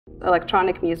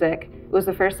electronic music. It was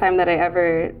the first time that I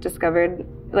ever discovered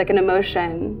like an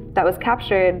emotion that was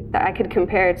captured that I could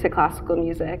compare to classical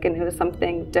music, and it was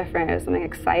something different, it was something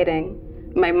exciting.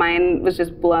 My mind was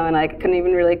just blown. I couldn't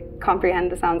even really comprehend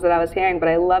the sounds that I was hearing, but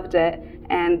I loved it.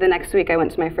 And the next week I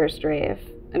went to my first rave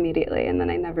immediately, and then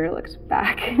I never looked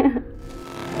back.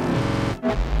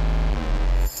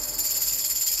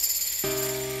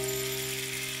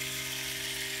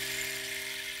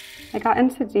 I got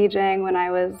into DJing when I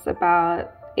was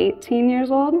about 18 years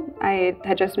old. I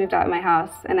had just moved out of my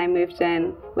house, and I moved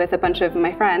in with a bunch of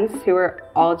my friends who were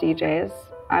all DJs.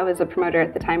 I was a promoter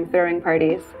at the time, throwing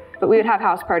parties, but we would have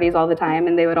house parties all the time,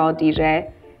 and they would all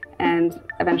DJ. And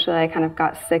eventually I kind of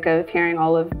got sick of hearing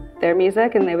all of their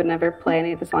music, and they would never play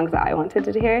any of the songs that I wanted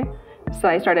to hear. So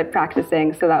I started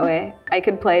practicing so that way I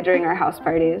could play during our house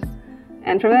parties.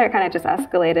 And from there it kind of just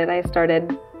escalated. I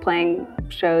started playing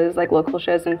shows, like local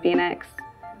shows in Phoenix.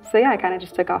 So yeah, I kind of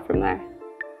just took off from there.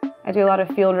 I do a lot of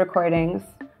field recordings,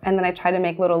 and then I try to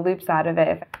make little loops out of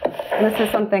it. And this is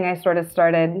something I sort of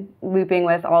started looping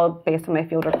with, all based on my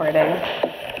field recording.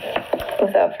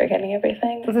 Without forgetting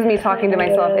everything? This is me talking to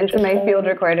myself into my field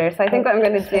recorder. So I think what I'm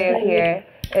going to do here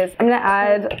is I'm going to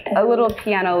add a little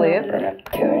piano loop. You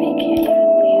already can't even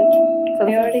leave. I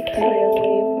already can't even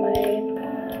leave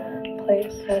my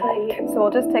place. So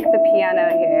we'll just take the piano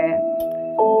here,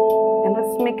 and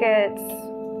let's make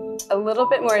it a little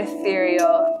bit more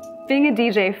ethereal. Being a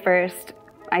DJ first,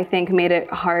 I think, made it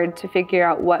hard to figure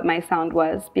out what my sound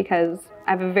was, because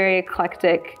I have a very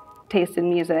eclectic taste in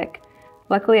music.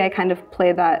 Luckily, I kind of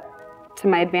played that to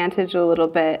my advantage a little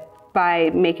bit by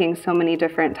making so many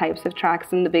different types of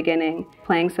tracks in the beginning,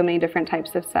 playing so many different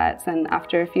types of sets, and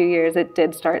after a few years it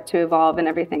did start to evolve, and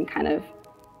everything kind of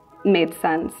made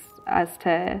sense as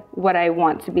to what I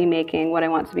want to be making, what I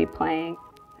want to be playing.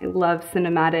 I love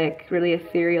cinematic, really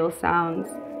ethereal sounds.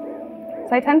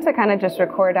 So I tend to kind of just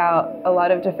record out a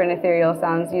lot of different ethereal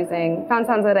sounds using sounds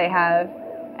that I have,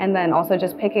 and then also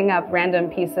just picking up random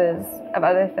pieces of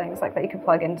other things like that you could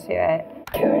plug into it.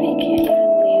 You already can't even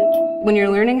leave. When you're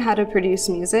learning how to produce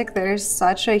music, there's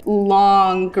such a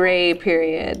long gray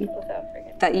period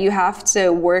that you have to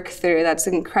work through that's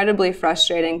incredibly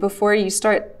frustrating before you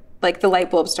start, like the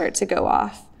light bulbs start to go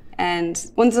off.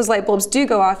 And once those light bulbs do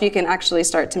go off, you can actually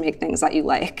start to make things that you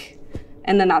like.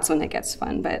 And then that's when it gets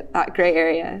fun, but that gray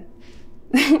area.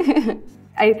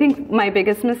 I think my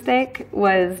biggest mistake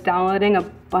was downloading a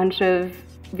bunch of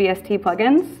VST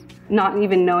plugins, not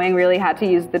even knowing really how to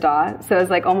use the DAW. So it was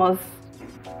like almost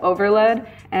overload.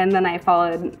 And then I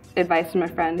followed advice from a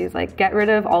friend. He's like, get rid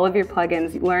of all of your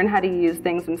plugins, learn how to use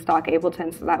things in stock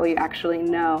Ableton so that way you actually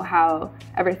know how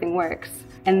everything works.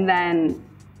 And then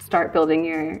start building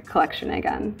your collection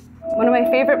again. One of my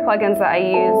favorite plugins that I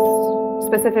use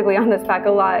specifically on this pack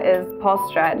a lot is Pulse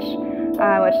Stretch,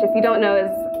 which if you don't know is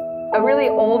a really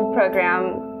old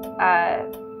program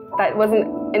that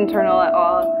wasn't internal at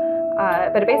all,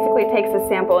 but it basically takes a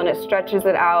sample and it stretches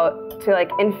it out to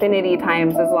like infinity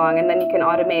times as long, and then you can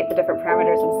automate the different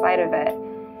parameters inside of it.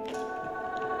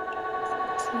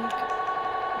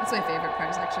 That's my favorite part,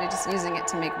 is actually just using it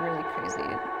to make really crazy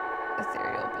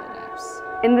ethereal build-ups.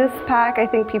 In this pack, I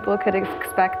think people could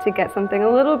expect to get something a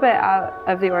little bit out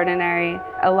of the ordinary.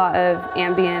 A lot of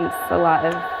ambience, a lot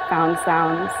of found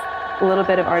sounds, a little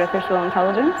bit of artificial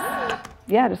intelligence.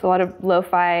 Yeah, just a lot of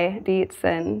lo-fi beats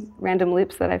and random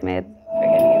loops that I've made.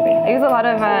 I use a lot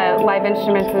of live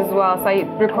instruments as well, so I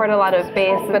record a lot of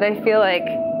bass, but I feel like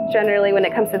generally when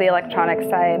it comes to the electronic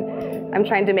side, I'm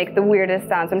trying to make the weirdest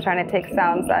sounds. I'm trying to take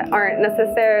sounds that aren't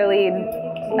necessarily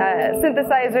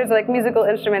synthesizers, like musical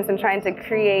instruments, and trying to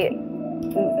create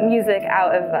music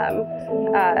out of them,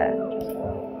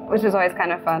 which is always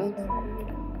kind of fun.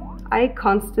 I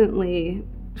constantly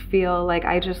feel like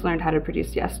I just learned how to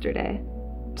produce yesterday.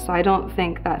 So I don't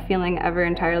think that feeling ever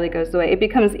entirely goes away. It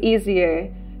becomes easier,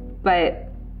 but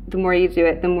the more you do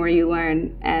it, the more you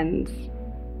learn, and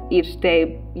each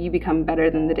day you become better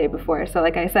than the day before. So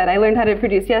like I said, I learned how to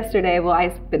produce yesterday. Well,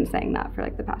 I've been saying that for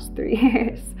like the past 3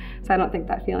 years. So I don't think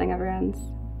that feeling ever ends.